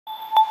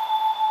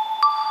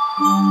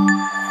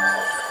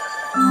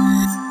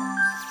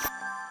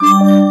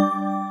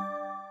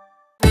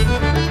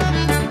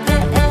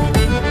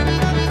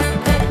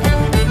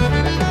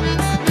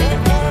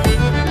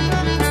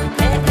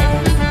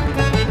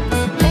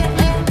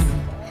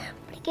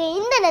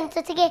ನನ್ನ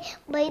ಸೊಸೆಗೆ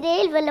ಬೈದೇ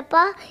ಇಲ್ವಲ್ಲಪ್ಪ.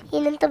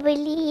 ಏನಂತ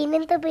ಬೈಲಿ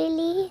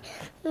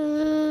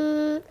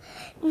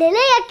ನೆಲ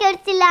ಯಾಕೆ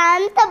ಕೆಡ್ಸಿಲ್ಲ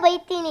ಅಂತ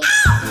ಬೈತೀನಿ.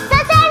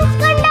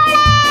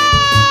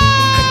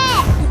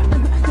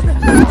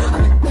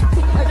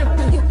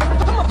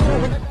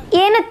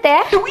 ಏನತ್ತೆ?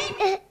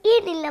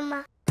 ಏನಿಲ್ಲಮ್ಮ,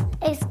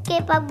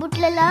 ಎಸ್ಕೇಪ್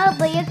ಆಗ್ಬಿಟ್ಲಲ್ಲ,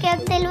 ಬೈಯಕ್ಕೆ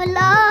ಆಗ್ತಾ ಇಲ್ವಲ್ಲ.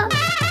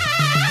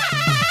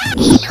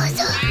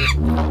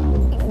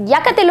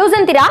 ಯಾಕತ್ತೆ ಲೂಸ್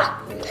ಅಂತೀರಾ?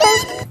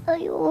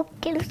 ಅಯ್ಯೋ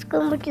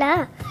ಕೇಳಿಸ್ಕೊಂಡ್ಬಿಟ್ಲಾ?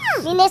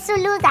 ನಿನ್ನ ಹೆಸರು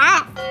ಲೂಸಾ?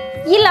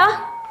 ಇಲ್ಲ.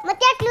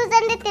 ಮತ್ತೆ ಯಾಕೆ ಲೂಸ್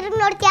ಅಂದೆ ತಿರುಗಿ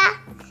ನೋಡ್ತೀಯಾ?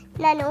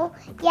 ನಾನು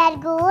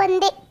ಯಾರಿಗೂ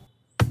ಅಂದೆ.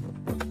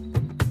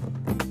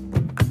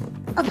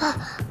 ಅಪ್ಪ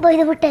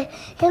ಬೈದುಬಿಟ್ಟೆ,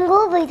 ಹೆಂಗೋ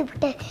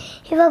ಬೈದುಬಿಟ್ಟೆ.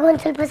 ಇವಾಗ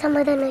ಒಂದು ಸ್ವಲ್ಪ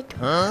ಸಮಾಧಾನ ಆಯ್ತು.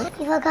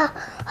 ಇವಾಗ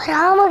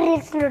ಆರಾಮಾಗಿ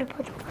ರೀಲ್ಸ್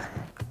ನೋಡ್ಬೋದು.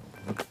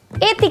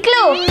 ಏ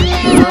ತಿಕ್ಲು,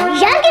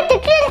 ಯಾಕೆ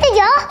ತಿಕ್ಲು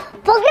ಅಂತಿದ್ಯಾ?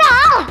 ಪೊಗ್ರ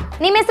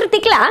ನಿಮ್ಮ ಹೆಸರು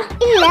ತಿಕ್ಲಾ?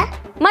 ಇಲ್ಲ.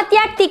 ಮತ್ತೆ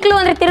ಯಾಕೆ ತಿಕ್ಲು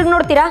ಅಂದ್ರೆ ತಿರುಗಿ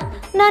ನೋಡ್ತೀರಾ?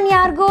 ನಾನು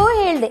ಯಾರಿಗೋ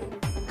ಹೇಳ್ದೆ.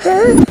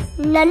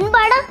 ನನ್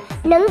ಬಾಡ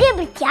ನಂಗೆ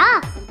ಬಿಡ್ತ್ಯಾ?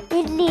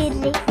 ಇರ್ಲಿ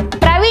ಇರ್ಲಿ.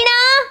 ಪ್ರವೀಣ,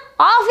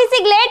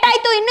 ಆಫೀಸಿಗೆ ಲೇಟ್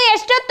ಆಯ್ತು, ಇನ್ನು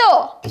ಎಷ್ಟೊತ್ತು?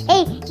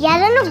 ಏಯ್,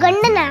 ಯಾರನ್ನು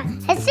ಗಂಡನ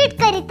ಹೆಸರಿಟ್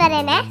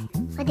ಕರೀತಾರೇನೆ?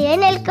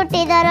 ಅದೇನು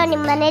ಹೇಳ್ಕೊಟ್ಟಿದಾರೋ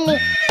ನಿಮ್ಮ ಮನೇಲಿ?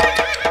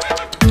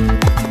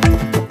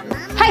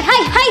 ಹೈ ಹೈ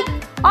ಹೈ,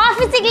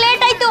 ಆಫೀಸಿಗೆ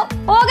ಲೇಟ್ ಆಯ್ತು,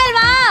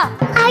 ಹೋಗಲ್ವಾ?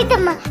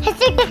 ಆಯ್ತಮ್ಮ,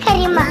 ಹೆಸರಿಟ್ಟು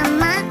ಕರಿಯಮ್ಮ.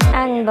 ಅಮ್ಮ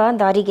ಅನ್ಬಾ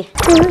ದಾರಿಗೆ.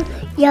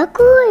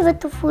 ಯಾಕೋ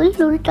ಇವತ್ತು ಫುಲ್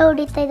ಉಲ್ಟಾ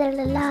ಹೊಡಿತಾ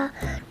ಇದ್ದಾಳಲ್ಲ,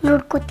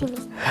 ನೋಡ್ಕೋತೀನಿ.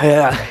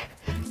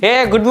 ಹೇ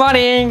ಗುಡ್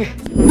ಮಾರ್ನಿಂಗ್.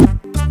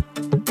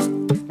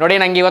 ನೋಡಿ,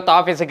 ನಂಗೆ ಇವತ್ತು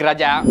ಆಫೀಸಿಗೆ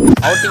ರಜಾ,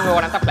 ಔಟಿಂಗ್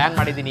ಹೋಗೋಣ ಅಂತ ಪ್ಲಾನ್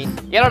ಮಾಡಿದ್ದೀನಿ.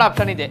 2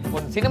 ಆಪ್ಷನ್ ಇದೆ,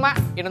 ಒಂದು ಸಿನಿಮಾ,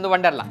 ಇನ್ನೊಂದು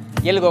ವಂಡರ್ಲಾ.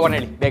 ಎಲ್ಲಿಗೆ ಹೋಗೋಣ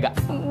ಹೇಳಿ ಬೇಗ?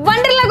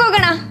 ವಂಡರ್ಲಾಗೆ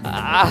ಹೋಗೋಣ.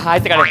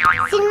 ಆಯ್ತು ಕಣ,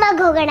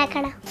 ಸಿನಿಮಾಗೆ ಹೋಗೋಣ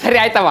ಕಣ. ಸರಿ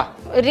ಆಯ್ತವ.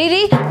 ರೀ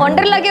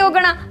ವಂಡರ್ಲಾಗೆ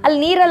ಹೋಗೋಣ. ಅಲ್ಲಿ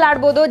ನೀರಲ್ಲಿ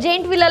ಆಡ್ಬೋದು,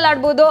 ಜೈಂಟ್ ವೀಲ್ ಅಲ್ಲಿ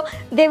ಆಡ್ಬೋದು,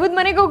 ದೇವದ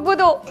ಮನೆಗೆ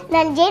ಹೋಗ್ಬೋದು.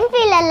 ನಾನು ಜೈಂಟ್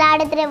ವೀಲ್ ಅಲ್ಲಿ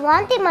ಆಡಿದ್ರೆ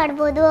ವಾಂತಿ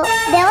ಮಾಡ್ಬೋದು,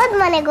 ದೇವದ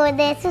ಮನೆಗೆ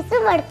ಹೋದೆ ಸುಸು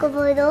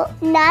ಮಾಡ್ಕೋಬಹುದು.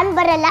 ನಾನ್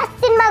ಬರಲ್ಲ,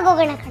 ಸಿನಿಮಾಗೆ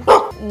ಹೋಗೋಣ ಕಣ.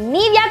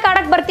 ನೀವ್ ಯಾಕೆ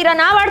ಆಡಕ್ ಬರ್ತೀರಾ?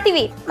 ನಾವ್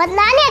ಆಡ್ತೀವಿ. ಮತ್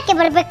ನಾನು ಯಾಕೆ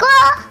ಬರ್ಬೇಕು?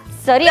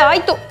 ಸರಿ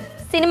ಆಯ್ತು,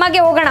 ಸಿನಿಮಾಗೆ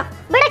ಹೋಗೋಣ.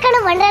 ಬಿಡ ಕಣ,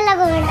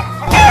 ವಂಡರ್ಲಾಗೆ ಹೋಗೋಣ.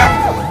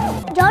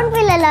 ಜೈಂಟ್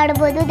ವೀಲ್ ಅಲ್ಲಿ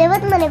ಆಡ್ಬೋದು,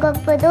 ದೇವದ ಮನೆಗೆ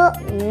ಹೋಗ್ಬೋದು.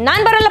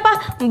 ನಾನ್ ಬರಲ್ಲಪ್ಪ,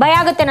 ಭಯ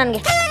ಆಗುತ್ತೆ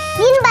ನನ್ಗೆ.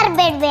 ನೀನ್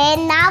ಬರ್ಬೇಡ್ವೆ,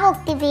 ನಾವ್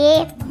ಹೋಗ್ತೀವಿ.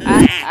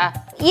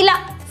 ಇಲ್ಲ,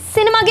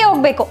 ಸಿನಿಮಾಗೆ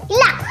ಹೋಗ್ಬೇಕು.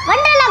 ಇಲ್ಲ,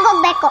 ವಂಡರ್ಲಾಗೆ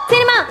ಹೋಗ್ಬೇಕು.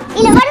 ಸಿನಿಮಾ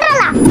ಇಲ್ಲ,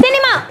 ವಂಡರ್ಲಾ.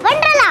 ಸಿನಿಮಾ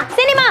ವಂಡರ್ಲಾ.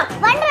 ಸಿನಿಮಾ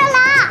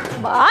ವಂಡರ್ಲಾ.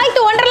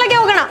 ಆಯ್ತು, ವಂಡರ್ಲಾಗೆ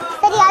ಹೋಗೋಣ.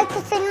 ಸರಿ ಆಯ್ತು,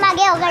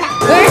 ಸಿನಿಮಾಗೆ ಹೋಗೋಣ.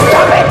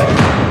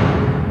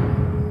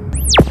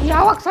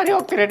 ಯಾವಾಗ ಸರಿ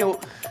ಹೋಗ್ತೀರಿ ನೀವು?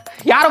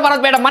 ಯಾರು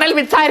ಬರೋದು ಬೇಡ, ಮನೇಲಿ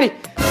ಬಿದ್ದು ಸಾಯ್ರಿ.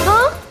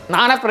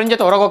 ನಾನೇ ಫ್ರೆಂಡ್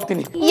ಜೊತೆ ಹೊರಗೆ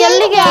ಹೋಗ್ತೀನಿ.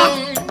 ಎಲ್ಲಿಗೆ?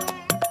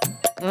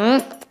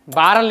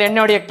 ಬಾರಲ್ಲಿ ಎಣ್ಣೆ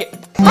ಹೊಡಿಯಕ್ಕೆ.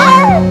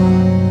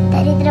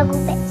 ದರಿದ್ರ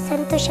ಗುಬ್ಬೆ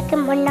ಸಂತೋಷಕ್ಕೆ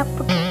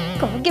ಮಣ್ಣಾಕ್ಬಿಟ್ಟು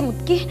ಕಾಗೆ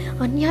ಮುದ್ಕಿ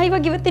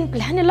ಅನ್ಯಾಯವಾಗಿ ಇವತ್ತಿನ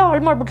ಪ್ಲಾನ್ ಎಲ್ಲ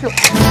ಹಾಳು ಮಾಡ್ಬಿಟ್ಲು.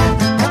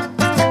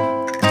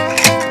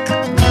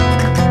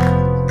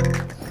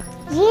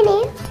 ಏನೇ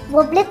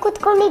ಒಬ್ಳೆ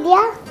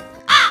ಕೂತ್ಕೊಂಡಿದ್ಯಾ?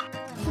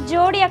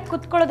 ಜೋಡಿಯಾಗಿ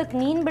ಕುತ್ಕೊಳ್ಳೋದಕ್ಕೆ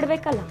ನೀನ್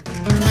ಬಿಡ್ಬೇಕಲ್ಲ.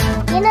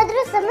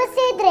 ಏನಾದ್ರೂ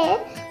ಸಮಸ್ಯೆ ಇದ್ರೆ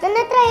ನನ್ನ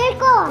ಹತ್ರ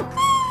ಹೇಳ್ಕೋ.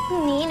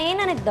 ನೀನೇ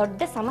ನನಗೆ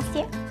ದೊಡ್ಡ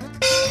ಸಮಸ್ಯೆ.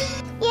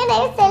 ಏನೇ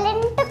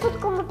ಸೈಲೆಂಟ್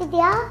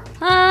ಕೂತ್ಕೊಂಡ್ಬಿಟ್ಟಿದ್ಯಾ?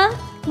 ಹಾ,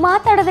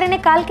 ಮಾತಾಡಿದ್ರೇನೆ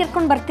ಕಾಲ್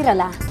ಕಿರ್ಕೊಂಡು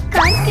ಬರ್ತಿರಲ್ಲ.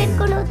 ಕಾಲ್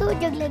ಕೇಳ್ಕೊಳ್ಳೋದು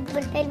ಜಗ್ಲಕ್ಕೆ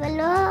ಬರ್ತಾ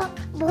ಇಲ್ವಲ್ಲ,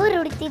 ಬೋರ್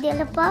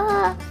ಹೊಡಿತಿದ್ಯಲ್ಲಪ್ಪ.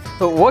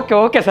 ಓಕೆ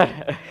ಓಕೆ ಸರ್,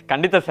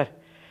 ಖಂಡಿತ sir.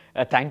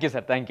 Thank you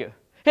sir, thank you.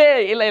 ಹೇ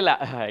ಇಲ್ಲ ಇಲ್ಲ,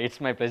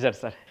 it's my pleasure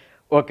sir.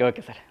 Okay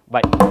okay sir,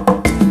 ಬಾಯ್.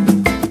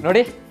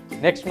 ನೋಡಿ,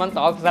 ನೆಕ್ಸ್ಟ್ ಮಂತ್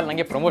ಆಫೀಸಲ್ಲಿ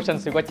ನನಗೆ ಪ್ರಮೋಷನ್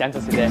ಸಿಗೋ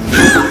ಚಾನ್ಸಸ್ ಇದೆ.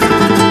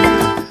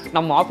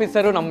 ನಮ್ಮ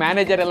ಆಫೀಸರು, ನಮ್ಮ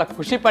ಮ್ಯಾನೇಜರ್ ಎಲ್ಲ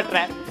ಖುಷಿ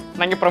ಪಟ್ಟರೆ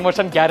ನನಗೆ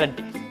ಪ್ರಮೋಷನ್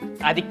ಗ್ಯಾರಂಟಿ.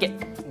 ಅದಕ್ಕೆ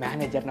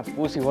ಮ್ಯಾನೇಜರ್ನ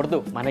ಪೂಸಿ ಹೊಡೆದು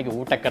ಮನೆಗೆ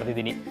ಊಟ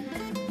ಕರೆದಿದ್ದೀನಿ.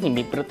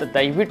 ನಿಮ್ಮಿಬ್ಬರು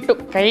ದಯವಿಟ್ಟು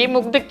ಕೈ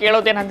ಮುಗ್ದು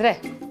ಕೇಳೋದೇನೆಂದರೆ,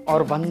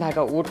 ಅವ್ರು ಬಂದಾಗ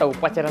ಊಟ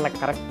ಉಪಚಾರ ಎಲ್ಲ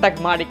ಕರೆಕ್ಟಾಗಿ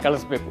ಮಾಡಿ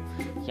ಕಳಿಸ್ಬೇಕು.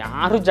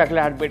 ಯಾರೂ ಜಗಳ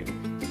ಆಡಬೇಡಿ,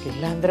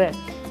 ಇಲ್ಲಾಂದರೆ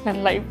ನನ್ನ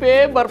ಲೈಫೇ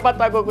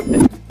ಬರ್ಬಾದಾಗೋಗುತ್ತೆ.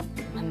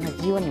 ನನ್ನ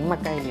ಜೀವ ನಿಮ್ಮ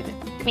ಕೈಯಲ್ಲಿದೆ,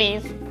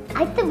 ಪ್ಲೀಸ್.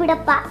 ಆಯ್ತು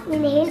ಬಿಡಪ್ಪ,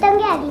 ನೀನು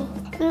ಹೇಳ್ದಂಗೆ ಆಗಲಿ.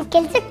 ನಿನ್ನ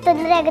ಕೆಲ್ಸಕ್ಕೆ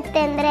ತೊಂದರೆ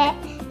ಆಗುತ್ತೆ ಅಂದರೆ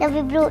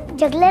ನಾವಿಬ್ರು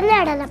ಜಗಳನೇ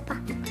ಆಡಲ್ಲಪ್ಪ.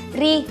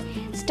 ರೀ,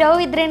 ಸ್ಟವ್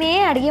ಇದ್ರೇನೆ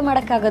ಅಡುಗೆ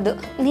ಮಾಡೋಕ್ಕಾಗೋದು,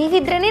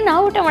 ನೀವಿದ್ರೇನೆ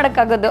ನಾವು ಊಟ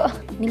ಮಾಡೋಕ್ಕಾಗೋದು.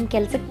 ನಿಮ್ಮ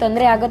ಕೆಲ್ಸಕ್ಕೆ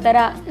ತೊಂದರೆ ಆಗೋ ಥರ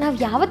ನಾವು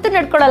ಯಾವತ್ತೂ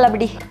ನಡ್ಕೊಳಲ್ಲ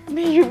ಬಿಡಿ.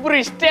 ನೀವಿಬ್ರು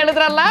ಇಷ್ಟ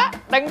ಹೇಳಿದ್ರಲ್ಲ,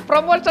 ನಂಗೆ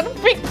ಪ್ರಮೋಷನ್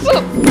ಫಿಕ್ಸು.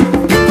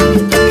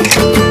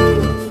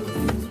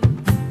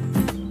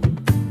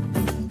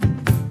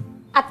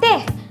 ಅತ್ತೆ,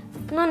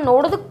 ನಾನು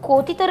ನೋಡೋದಕ್ಕೆ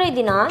ಕೋತಿ ಥರ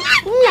ಇದ್ದೀನಾ?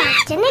 ಇಲ್ಲ,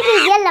 ಚೆನ್ನಾಗಿ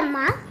ಇದೆಯಲ್ಲಮ್ಮ.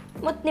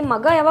 ಮತ್ತು ನಿಮ್ಮ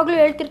ಮಗ ಯಾವಾಗಲೂ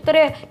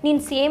ಹೇಳ್ತಿರ್ತಾರೆ, ನೀನು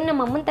ಸೇಮ್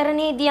ನಮ್ಮ ಅಮ್ಮನ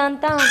ಥರನೇ ಇದೆಯಾ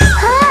ಅಂತ.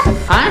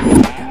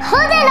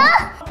 ಹೌದೇನೋ?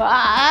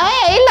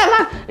 ಇಲ್ಲಲ್ಲ,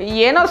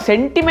 ಏನೋ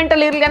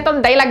ಸೆಂಟಿಮೆಂಟಲ್ ಇರಲಿ ಅಂತ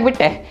ಒಂದು ಡೈಲಾಗ್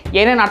ಬಿಟ್ಟೆ,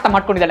 ಏನೇನು ಅರ್ಥ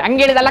ಮಾಡ್ಕೊಂಡಿದ್ದಾಳೆ,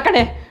 ಹಂಗೆ ಹೇಳಿದಲ್ಲ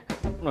ಕಣೆ.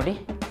 ನೋಡಿ,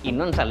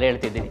 ಇನ್ನೊಂದು ಸಲ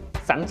ಹೇಳ್ತಿದ್ದೀನಿ,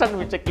 ಸಣ್ಣ ಸಣ್ಣ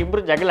ವಿಷಯಕ್ಕೆ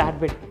ಇಬ್ಬರು ಜಗಳ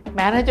ಆಡಬೇಡಿ.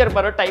 ಮ್ಯಾನೇಜರ್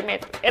ಬರೋ ಟೈಮ್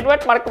ಆಯ್ತು,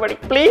 ಎಡ್ವರ್ಟ್ ಮಾಡ್ಕೋಬೇಡಿ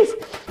ಪ್ಲೀಸ್.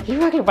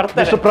 ಇವಾಗಲೇ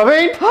ಬರ್ತಾರೆ.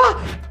 ಪ್ರವೀಣ್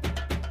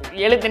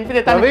ಹೇಳಿದ್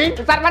ನೆನಪಿದೆ ಸರ್?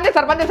 ಬಂದೆ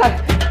ಸರ್, ಬಂದೆ ಸರ್.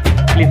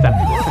 ಪ್ಲೀಸ್ ಸರ್,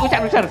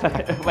 ಹುಷಾರು ಹುಷಾರು ಸರ್,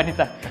 ಬನ್ನಿ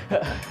ಸರ್.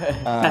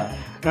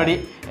 ನೋಡಿ,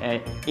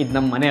 ಇದು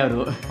ನಮ್ಮ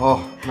ಮನೆಯವರು.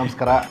 ಓಹ್,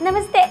 ನಮಸ್ಕಾರ.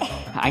 ನಮಸ್ತೆ.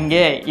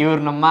 ಹಂಗೆ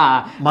ಇವ್ರು ನಮ್ಮ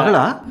ಮಗಳ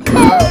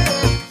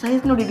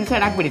ಸೈಜ್ ನೋಡಿ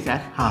ಡಿಸೈಡ್ ಆಗ್ಬಿಡಿ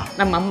ಸರ್.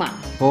 ನಮ್ಮಮ್ಮ.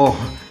 ಓಹ್,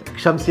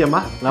 ಕ್ಷಮಿಸಿ ಅಮ್ಮ,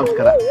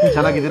 ನಮಸ್ಕಾರ.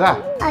 ಚೆನ್ನಾಗಿದ್ದೀರಾ?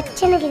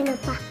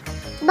 ಚೆನ್ನಾಗಿದ್ದೀನಪ್ಪ.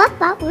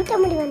 ಬಾಪ್ಪ ಊಟ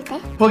ಮಾಡುವಂತೆ.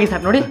 ಹೋಗಿ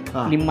ಸರ್, ನೋಡಿ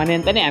ನಿಮ್ಮ ಮನೆ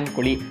ಅಂತಾನೆ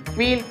ಅನ್ಕೊಳ್ಳಿ.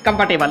 Feel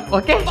comfortable.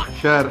 Okay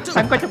sure.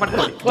 ಸಂಕೋಚ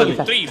ಪಡ್ಕೊಳ್ಳಿ. ಹೋಗಿ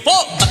ಸರ್.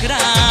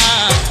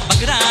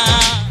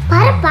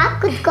 ಬಾರಪ್ಪ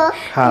ಕುತ್ಕೋ.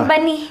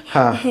 ಬನ್ನಿ.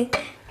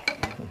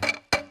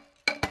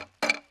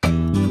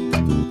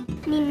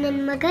 ನೀನ್ ನನ್ನ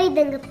ಮಗ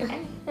ಇದ್ದಂಗಪ್ಪ.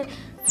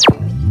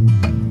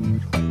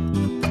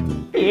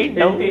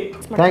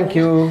 Thank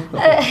you.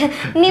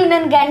 ನೀವು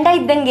ನನ್ನ ಗಂಡ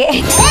ಇದ್ದಂಗೆ.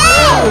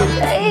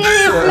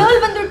 ಫ್ಲೋಲ್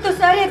ಬಂದ್ಬಿಟ್ಟು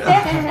ಸಾರಿ ಅತ್ತೆ.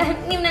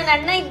 ನೀವು ನನ್ನ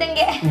ಅಣ್ಣ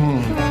ಇದ್ದಂಗೆ.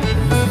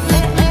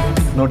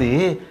 ನೋಡಿ,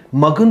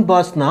 ಮಗನ್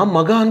ಬಾಸ್ನ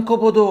ಮಗ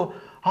ಅನ್ಕೋಬಹುದು,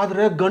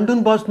 ಆದ್ರೆ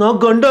ಗಂಡನ್ ಬಾಸ್ನ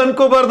ಗಂಡ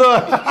ಅನ್ಕೋಬಾರ್ದು.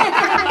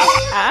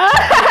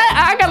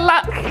 ಆಗಲ್ಲ.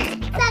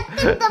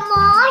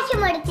 ತಮಾಷೆ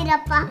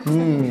ಮಾಡ್ತೀರಪ್ಪ.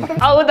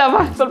 ಹೌದಮ್ಮ,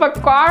 ಸ್ವಲ್ಪ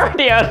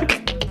ಕಾಮಿಡಿ.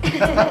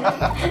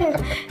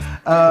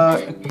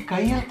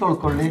 ಕೈಯ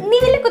ತೊಳ್ಕೊಳ್ಳಿ.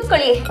 ನೀವೆಲ್ಲ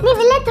ಕುತ್ಕೊಳ್ಳಿ.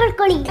 ನೀವೆಲ್ಲ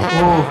ತೊಳ್ಕೊಳ್ಳಿ.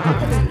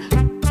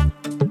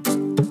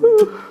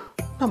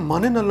 ನಮ್ಮ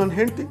ಮನೆಯಲ್ಲಿ ನನ್ನ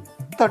ಹೆಂಡತಿ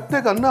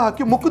ತಟ್ಟೆಗೆ ಅನ್ನ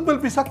ಹಾಕಿ ಮುಖದ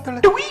ಮೇಲೆ ಬಿಸಾಕ್ತಾಳೆ.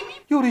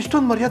 ಇವ್ರು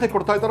ಇಷ್ಟೊಂದು ಮರ್ಯಾದೆ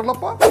ಕೊಡ್ತಾ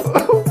ಇದಾರಲ್ಲಪ್ಪ.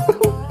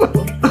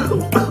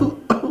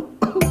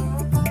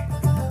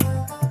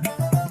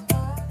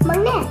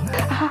 ಮೊನ್ನೆ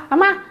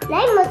ಅಮ್ಮ,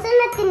 ನೈನ್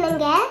ಮೊಸರನ್ನ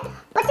ತಿನ್ನಂಗೆ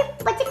ಪಚಿಕ್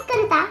ಪಚಿಕ್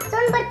ಅಂತ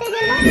ಸೌಂಡ್ ಬರ್ತಾ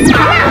ಇದೆಯಲ್ಲ.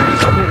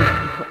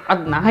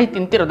 ಅದು ನಾಯಿ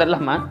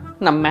ತಿಂತಿರೋದಲ್ಲಮ್ಮ,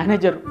 ನಮ್ಮ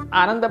ಮ್ಯಾನೇಜರ್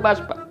ಆನಂದ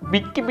ಬಾಷ್ಪ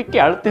ಬಿಕ್ಕಿ ಬಿಕ್ಕಿ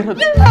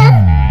ಅಳ್ತಿರೋದು.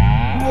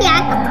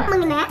 ಯಾಕಪ್ಪ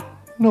ಮಗನೇ?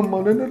 ನಮ್ಮ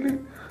ಮನೆಯಲ್ಲಿ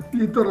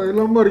ಈ ತರ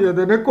ಎಲ್ಲ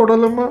ಮರ್ಯಾದೆನೆ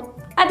ಕೊಡಲ್ಲಮ್ಮ.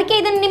 ಅದಕ್ಕೆ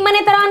ಇದನ್ನ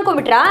ನಿಮ್ಮನೆ ತರ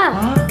ಅನ್ಕೊಂಡ್ಬಿಟ್ರಾ?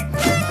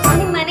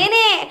 ನಿಮ್ಮ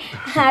ಮನೇನೆ.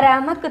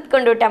 ಆರಾಮಾಗಿ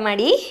ಕುತ್ಕೊಂಡು ಊಟ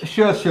ಮಾಡಿ.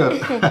 Sure sure.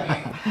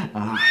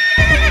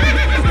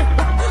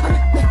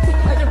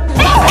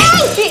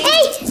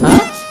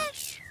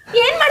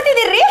 ಏನ್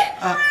ಮಾಡ್ತಿದ್ದೀರಿ?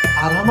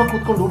 ಆರಾಮಾಗಿ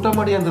ಕೂತ್ಕೊಂಡು ಊಟ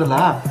ಮಾಡಿ ಅಂದ್ರಲ್ಲ,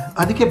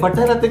 ಅದಕ್ಕೆ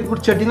ಬಟ್ಟೆ ಎಲ್ಲ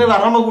ತೆಗೆದ್ಬಿಟ್ಟು ಚಡ್ಡಿನಲ್ಲಿ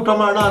ಆರಾಮಾಗಿ ಊಟ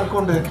ಮಾಡೋಣ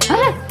ಅನ್ಕೊಂಡೆ.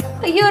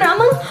 ಅಯ್ಯೋ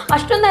ರಾಮ,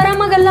 ಅಷ್ಟೊಂದು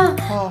ಆರಾಮಾಗಲ್ಲ.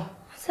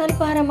 ಸ್ವಲ್ಪ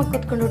ಆರಾಮಾಗಿ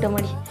ಕುತ್ಕೊಂಡು ಊಟ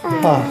ಮಾಡಿ.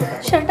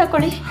 ಶರ್ಟ್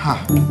ಹಾಕೊಳ್ಳಿ.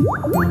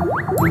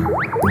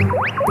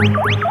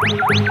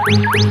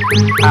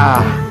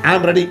 I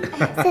am ready.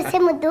 ಸಸೆ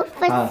ಮುದ್ದು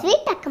first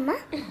sweet ಹಾಕಮ್ಮ.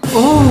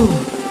 Oh,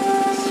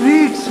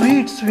 sweet,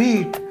 sweet,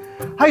 sweet.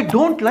 I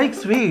don't like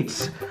sweets.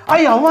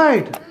 I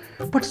avoid.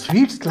 But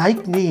sweets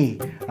like me.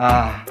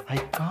 I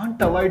can't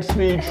avoid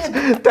sweets.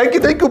 Thank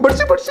you, thank you.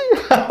 Badsi, badsi.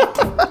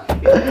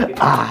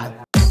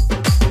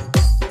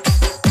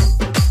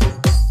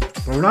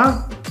 Praveen,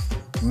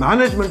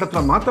 management ಹತ್ರ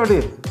ಮಾತಾಡಿ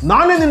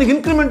ನಾನೇ ನಿನಗೆ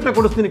increment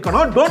ಕೊಡಿಸ್ತೀನಿ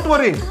ಕಣೋ. Don't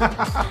worry.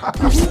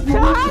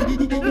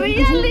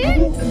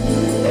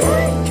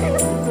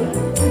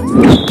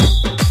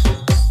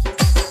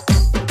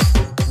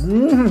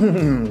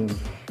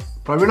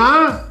 Praveen,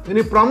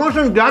 ನಿನಗೆ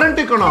promotion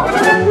guarantee ಕಣೋ.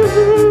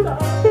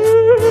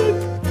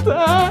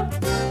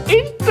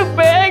 ಇಷ್ಟು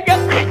ಬೇಗ?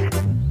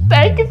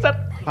 Thank you sir.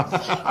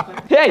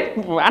 ಹೇ,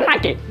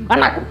 ಅಣ್ಣಾಕಿ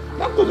ಅಣ್ಣಾಕು.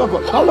 ಹಾಕೊಳ್ಳಿ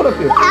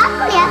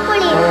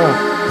ಹಾಕೊಳ್ಳಿ.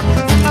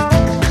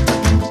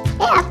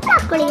 ಅಪ್ಪ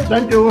ಹಾಕೊಳ್ಳಿ.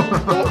 Thank you.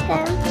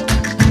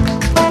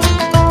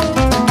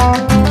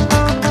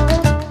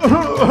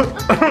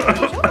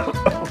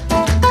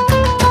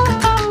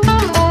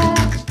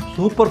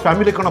 ಸೂಪರ್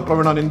ಫ್ಯಾಮಿಲಿ ಕಣ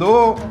ಪ್ರವೀಣ, ನಿಂದು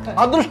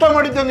ಅದೃಷ್ಟ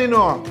ಮಾಡಿದ್ದೆ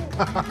ನೀನು.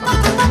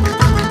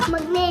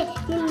 ಮಗನೇ,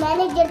 ನಿಮ್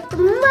ಮ್ಯಾನೇಜರ್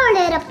ತುಂಬಾ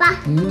ಒಳ್ಳೆಯರಪ್ಪ.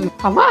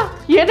 ಅಮ್ಮ,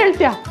 ಏನ್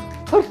ಹೇಳ್ತೀಯ?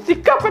 ಅವ್ರು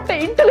ಸಿಕ್ಕಾಪಟ್ಟೆ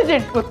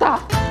ಇಂಟೆಲಿಜೆಂಟ್ ಗೊತ್ತಾ?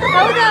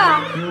 ಹೌದಾ?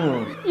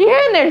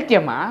 ಏನ್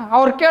ಹೇಳ್ತೀಯಮ್ಮ?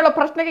 ಅವ್ರು ಕೇಳೋ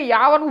ಪ್ರಶ್ನೆಗೆ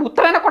ಯಾವ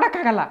ಉತ್ತರನ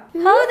ಕೊಡಕ್ಕಾಗಲ್ಲ.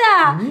 ಹೌದಾ?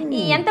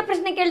 ಎಂತ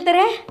ಪ್ರಶ್ನೆ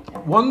ಕೇಳ್ತಾರೆ?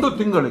 ಒಂದು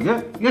ತಿಂಗಳಿಗೆ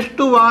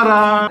ಎಷ್ಟು ವಾರ?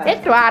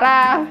 ಎಷ್ಟು ವಾರ?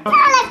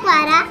 4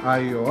 ವಾರ.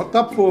 ಅಯ್ಯೋ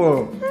ತಪ್ಪು.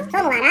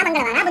 ಸೋಮವಾರ,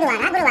 ಮಂಗಳವಾರ,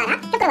 ಬುಧವಾರ, ಗುರುವಾರ,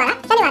 ಶುಕ್ರವಾರ,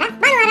 ಶನಿವಾರ,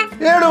 ಭಾನುವಾರ.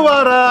 7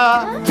 ವಾರ.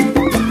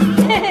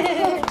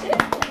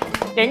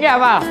 ಹೆಂಗೆ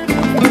ಅವ?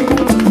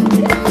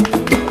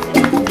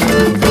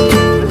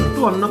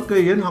 ಅನ್ನಕ್ಕೆ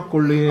ಏನ್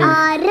ಹಾಕೊಳ್ಳಿ?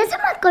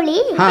 ರಸಂ ಹಾಕೊಳ್ಳಿ.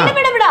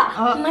 ಬೇಡ ಬೇಡ,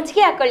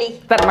 ಮಜ್ಜಿಗೆ ಹಾಕೊಳ್ಳಿ.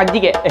 ಸರ್,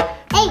 ಮಜ್ಜಿಗೆ.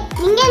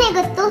 ನಿಂಗೇನೆ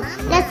ಗೊತ್ತು,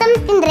 ರಸಂ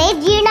ತಿಂದ್ರೆ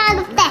ಜೀರ್ಣ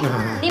ಆಗುತ್ತೆ.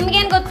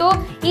 ನಿಮ್ಗೇನ್ ಗೊತ್ತು,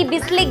 ಈ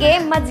ಬಿಸಿಲಿಗೆ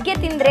ಮಜ್ಜಿಗೆ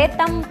ತಿಂದ್ರೆ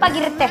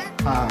ತಂಪಾಗಿರುತ್ತೆ.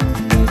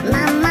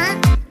 ಅಮ್ಮ,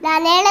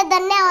 ನಾನು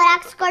ಹೇಳೋದನ್ನೇ ಅವ್ರು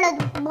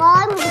ಹಾಕ್ಸ್ಕೊಳ್ಳೋದು.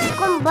 ಬಾಯ್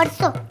ಮುಗಿಸ್ಕೊಂಡು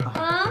ಬಡ್ಸು.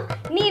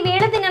 ನೀವ್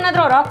ಹೇಳೋದಿನ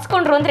ಏನಾದ್ರು ಅವ್ರು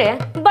ಹಾಕ್ಸ್ಕೊಂಡ್ರು ಅಂದ್ರೆ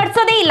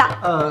ಬಡ್ಸೋದೇ ಇಲ್ಲ.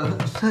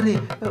 ಸರಿ,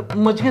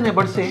 ಮಜ್ಜಿಗೆನೆ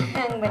ಬಡಿಸಿ.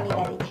 ಹಂಗ್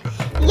ಬಂದಿದ್ದಾರೆ.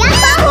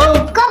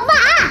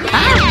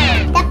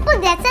 ತಪ್ಪು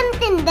ರಸಂ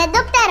ತಿಂದೆ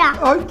ದೊಕ್ತಾರ.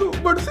 ಆಯ್ತು,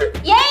 ಬಡಿಸಿ.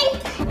 ಏಯ್,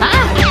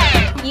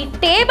 ಈ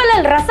ಟೇಬಲ್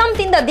ಅಲ್ಲಿ ರಸಂ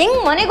ತಿಂದದ್ ಹೆಂಗ್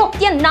ಮನೆಗೆ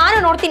ಹೋಗ್ತೀಯ ನಾನು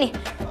ನೋಡ್ತೀನಿ.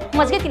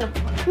 ಮಜ್ಜಿಗೆ ತಿನ್ನು.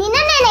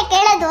 ನಿನ್ನೇನೆ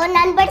ಕೇಳೋದು,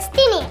 ನಾನು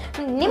ಬಡಿಸ್ತೀನಿ.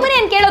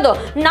 ನಿಮ್ಮನೇನ್ ಕೇಳೋದು,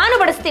 ನಾನು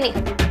ಬಡಿಸ್ತೀನಿ.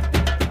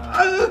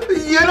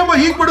 ಏನಮ್ಮ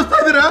ಹೀಗೆ ಬಡಿಸ್ತಾ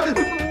ಇದ್ದೀರಾ?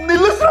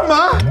 ನಿಲ್ಲಿಸ್ರಮ್ಮ.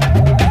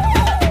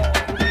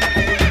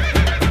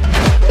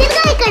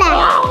 ತಿರ್ಗಾ ಈ ಕಡೆ.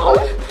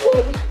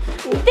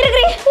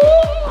 ತಿರುಗ್ರಿ.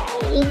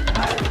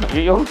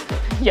 ಅಯ್ಯೋ,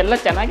 ಎಲ್ಲ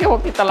ಚೆನ್ನಾಗೇ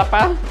ಹೋಗ್ತಿತ್ತಲ್ಲಪ್ಪ.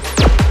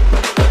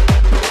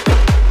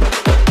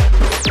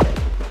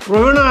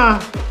 ಪ್ರವೀಣ,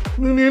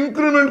 ನೀನ್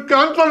ಇನ್ಕ್ರಿಮೆಂಟ್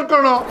ಕ್ಯಾನ್ಸಲ್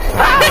ಕಣೋ.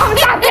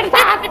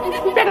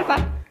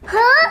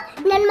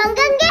 ನನ್ನ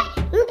ಮಗಂಗೆ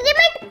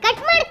ಇನ್ಕ್ರಿಮೆಂಟ್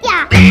ಕಟ್ ಮಾಡ್ತೀಯಾ?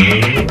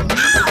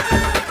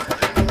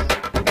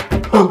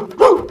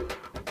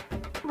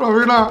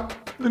 ಪ್ರವೀಣ,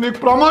 ನಿನಗೆ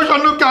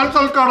ಪ್ರಮೋಷನ್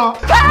ಕ್ಯಾನ್ಸಲ್ ಕಣೋ.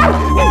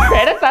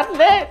 ಬೇಡ ಸರ್.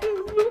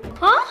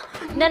 ಹಾ,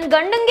 ನನ್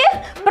ಗಂಡಂಗೆ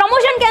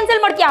ಪ್ರಮೋಷನ್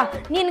ಕ್ಯಾನ್ಸಲ್ ಮಾಡ್ತೀಯಾ?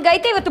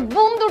 ನಿನ್ಗೈತೆ ಇವತ್ತು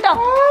ಬೂಮ್ ಊಟ.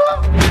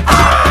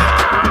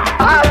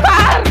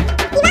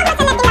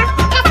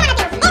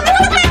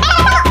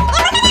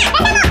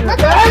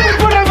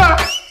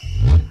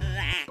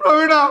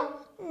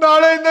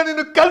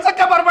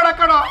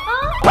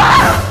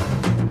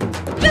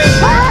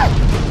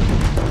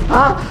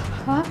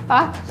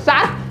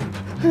 ಸರ್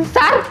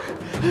ಸರ್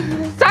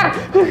ಸರ್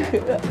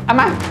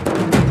ಅಮ್ಮ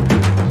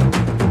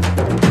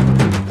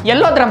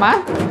ಎಲ್ಲೋದ್ರಮ್ಮ?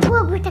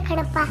 ಹೋಗ್ಬಿಟ್ಟೆ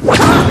ಕಣಪ್ಪ.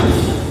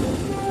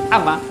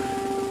 ಅಮ್ಮ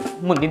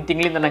ಮುಂದಿನ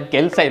ತಿಂಗಳಿಂದ ನಂಗೆ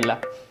ಕೆಲಸ ಇಲ್ಲ.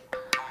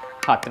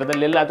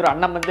 ಹತ್ರದಲ್ಲೆಲ್ಲಾದ್ರೂ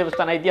ಅಣ್ಣಮ್ಮನ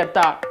ದೇವಸ್ಥಾನ ಇದೆಯಾ ಅಂತ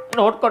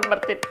ನೋಡ್ಕೊಂಡು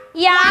ಬರ್ತೀನಿ.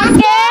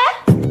 ಯಾಕೆ?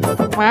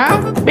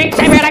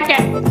 ಭಿಕ್ಷೆ ಬೇಡಕ್ಕೆ.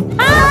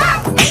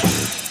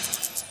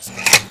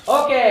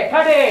 ಓಕೆ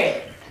ಕಡೆ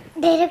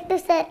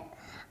ಡೈರೆಕ್ಟರ್ ಸರ್,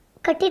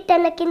 ಕಟಿಟ್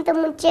ಅನ್ನಕ್ಕಿಂತ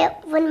ಮುಂಚೆ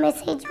ಒಂದು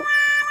ಮೆಸೇಜು.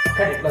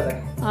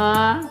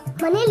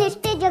 ಮನೇಲಿ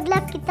ಎಷ್ಟೇ ಜಗಳ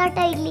ಕಿತ್ತಾಟ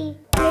ಇರ್ಲಿ,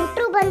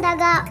 ನೆಂಟರು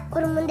ಬಂದಾಗ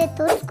ಅವ್ರ ಮುಂದೆ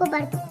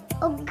ತೋರಿಸ್ಕೋಬಾರ್ದು,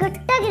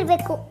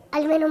 ಒಗ್ಗಟ್ಟಾಗಿರ್ಬೇಕು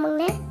ಅಲ್ವೇನೋ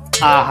ಮಗನೆ?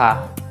 ಆಹಾ,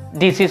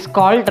 ದಿಸ್ ಇಸ್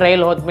ಕಾಲ್ಡ್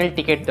ರೈಲ್ ಹೋದ್ಮೇಲೆ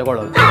ಟಿಕೆಟ್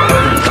ತಗೊಳ್ಳೋದು.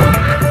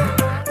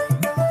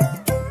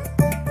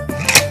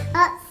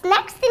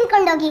 ಸ್ನಾಕ್ಸ್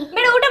ತಿನ್ಕೊಂಡೋಗಿ.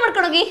 ಬೇಡ, ಊಟ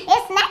ಮಾಡ್ಕೊಂಡೋಗಿ.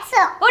 ಸ್ನಾಕ್ಸ್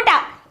ಊಟ.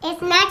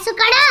 ಸ್ನಾಕ್ಸ್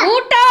ಕಣ.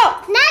 ಊಟ.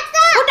 ಸ್ನಾಕ್ಸ್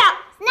ಊಟ.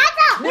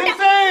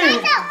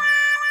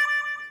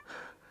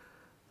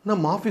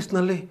 ನಮ್ಮ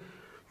ಆಫೀಸ್ನಲ್ಲಿ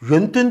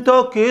ಎಂತೆಂಥ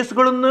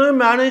ಕೇಸ್ಗಳನ್ನೇ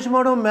ಮ್ಯಾನೇಜ್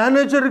ಮಾಡೋ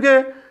ಮ್ಯಾನೇಜರ್ಗೆ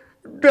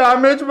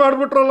ಡ್ಯಾಮೇಜ್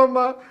ಮಾಡಿಬಿಟ್ರಲ್ಲಮ್ಮ.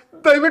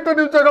 ದಯವಿಟ್ಟು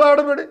ನೀವು ಜಗಳ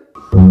ಆಡಬೇಡಿ.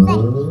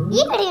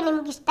 ಈ ವಿಡಿಯೋ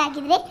ನಿಮ್ಗೆ ಇಷ್ಟ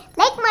ಆಗಿದ್ರೆ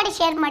ಲೈಕ್ ಮಾಡಿ,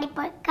 ಶೇರ್ ಮಾಡಿ,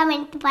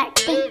 ಕಮೆಂಟ್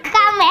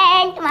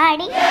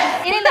ಮಾಡಿ.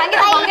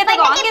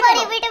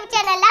 ಯೂಟ್ಯೂಬ್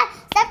ಚಾನಲ್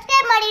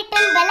ಸಬ್ಸ್ಕ್ರೈಬ್ ಮಾಡಿ,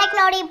 ಬೆಲ್ಲೈಕ್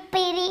ನೋಡಿ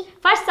ಪೀರಿ.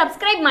 ಫಸ್ಟ್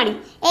ಸಬ್ಸ್ಕ್ರೈಬ್ ಮಾಡಿ.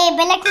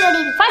 ಬೆಲ್ಲೈಕ್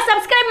ನೋಡಿ. ಫಸ್ಟ್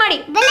ಸಬ್ಸ್ಕ್ರೈಬ್ ಮಾಡಿ.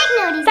 ಬೆಲ್ಲೈಕ್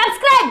ನೋಡಿ.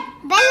 ಸಬ್ಸ್ಕ್ರೈಬ್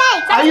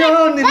ಬೆಲ್ಲೈಕ್. ಅಯ್ಯೋ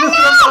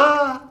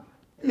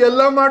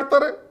ಎಲ್ಲ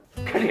ಮಾಡ್ತಾರೆ.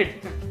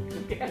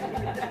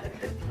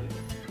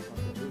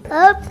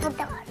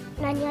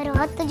 ನಾನು ಯಾರು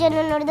 10 ಜನ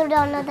ನೋಡಿದ್ರು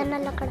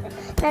ಅನ್ನೋದನ್ನೆಲ್ಲ ಕಡ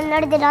ನಾನು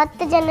ನೋಡಿದ್ರೆ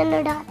 10 ಜನ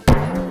ನೋಡ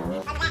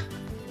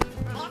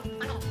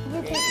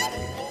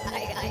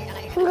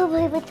ಹಂಗೂ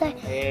ಬೈಬಿಟ್ಟೆ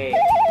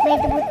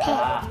ಬೈದ್ಬಿಟ್ಟೆ.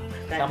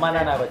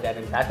 ಸಮಾಧಾನ ಆಗುತ್ತೆ.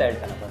 ನಿನ್ನ ತಾತ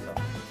ಹೇಳ್ತಾನೆ ಬಂದು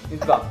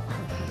ನಿಂತ್ಕೋ.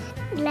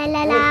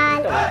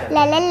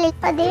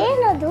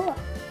 ಅದೇನದು?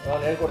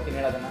 ಹೇಳ್ಕೊಡ್ತೀನಿ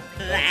ಹೇಳೋದನ್ನ.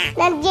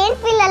 ನಾನು ಜೇನ್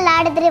ಫೀಲ್ ಅಲ್ಲಿ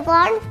ಆಡಿದ್ರೆ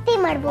ವಾಂತಿ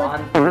ಮಾಡ್ಬೋದು.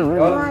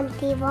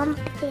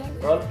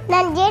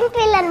 ನಾನು ಜೇನ್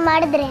ಫೀಲ್ ಅಲ್ಲಿ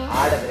ಮಾಡಿದ್ರೆ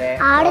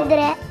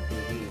ಆಡಿದ್ರೆ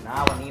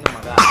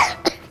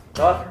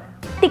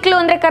ತಿಕ್ಲು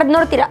ಅಂದ್ರೆ ಕರ್ದ್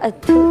ನೋಡ್ತೀರಾ?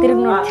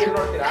 ತಿರುಗಿ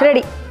ನೋಡ್ತೀರಾ?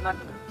 ರೆಡಿ.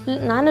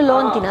 ನಾನು ಲೋ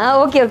ಅಂತೀನ?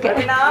 Okay okay.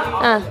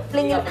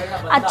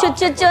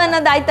 ಅಚ್ಚುಚ್ಚು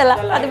ಅನ್ನೋದು ಆಯ್ತಲ್ಲ,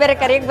 ಅದು ಬೇರೆ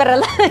ಕರೆಯಕ್ಕೆ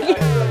ಬರಲ್ಲ.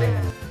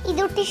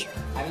 ಇದು ಟಿಶ್ಯೂ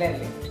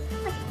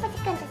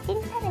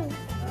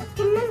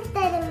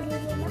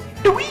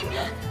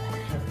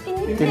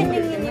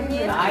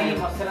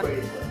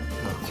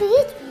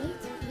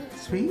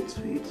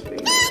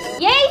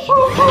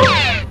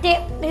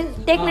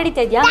ಟೇಕ್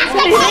ನಡೀತಾ ಇದೆಯಾ?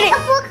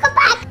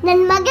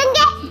 ನನ್ನ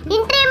ಮಗಂಗೆ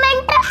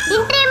ಇಂಕ್ರಿಮೆಂಟ್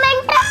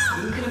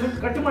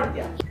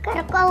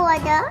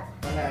ಕರ್ಕೋದ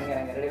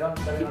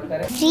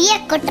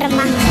ಫ್ರೀಯಾಗಿ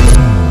ಕೊಟ್ರಮ್ಮ.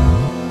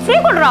 ಫ್ರೀ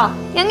ಕೊಡ್ರ?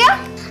 ಹೆಂಗೆ?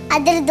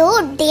 ಅದ್ರದ್ದು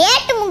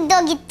ಡೇಟ್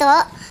ಮುಗ್ದೋಗಿತ್ತು,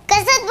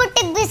 ಕಸದ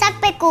ಬುಟ್ಟಿಗೆ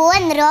ಬಿಸಾಕ್ಬೇಕು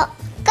ಅಂದ್ರು.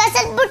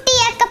 ಕಸದ ಬುಟ್ಟಿ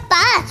ಯಾಕಪ್ಪ?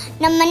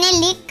 ನಮ್ಮ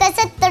ಮನೆಯಲ್ಲಿ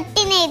ಕಸದ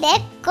ತೊಟ್ಟಿನೇ ಇದೆ,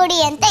 ಕೊಡಿ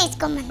ಅಂತ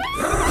ಇಸ್ಕೊಂಬಂದ.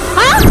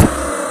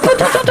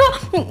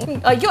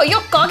 ಅಯ್ಯೋ ಅಯ್ಯೋ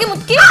ಕಾಗೆ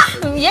ಮುತ್ಕಿ,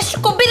 ಎಷ್ಟು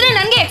ಕೊಬ್ಬಿದ್ರೆ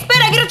ನನಗೆ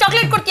ಎಕ್ಸ್ಪೈರ್ ಆಗಿರೋ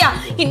ಚಾಕ್ಲೇಟ್ ಕೊಡ್ತೀಯಾ?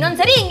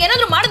 ಇನ್ನೊಂದ್ಸರಿ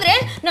ಹಿಂಗೇನಾದ್ರು ಮಾಡಿದ್ರೆ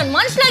ನಾನು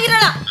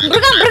ಮನುಷ್ಯನಾಗಿರಲ್ಲ,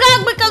 ಮೃಗ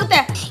ಆಗ್ಬೇಕಾಗುತ್ತೆ.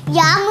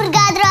 ಯಾವ ಮೃಗ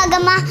ಆದ್ರೂ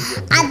ಆಗಮ್ಮ,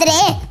 ಆದ್ರೆ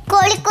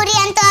ಕೋಳಿ ಕುರಿ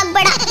ಅಂತ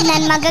ಆಗ್ಬೇಡ.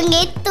 ನನ್ನ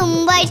ಮಗಂಗೆ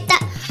ತುಂಬಾ ಇಷ್ಟ,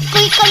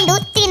 ಕುಯ್ಕೊಂಡು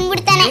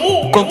ತಿನ್ಬಿಡ್ತಾನೆ.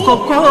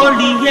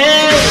 ಕೋಳಿಯೇ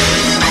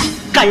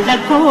ಕಳ್ಳ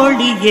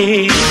ಕೋಳಿಯೇ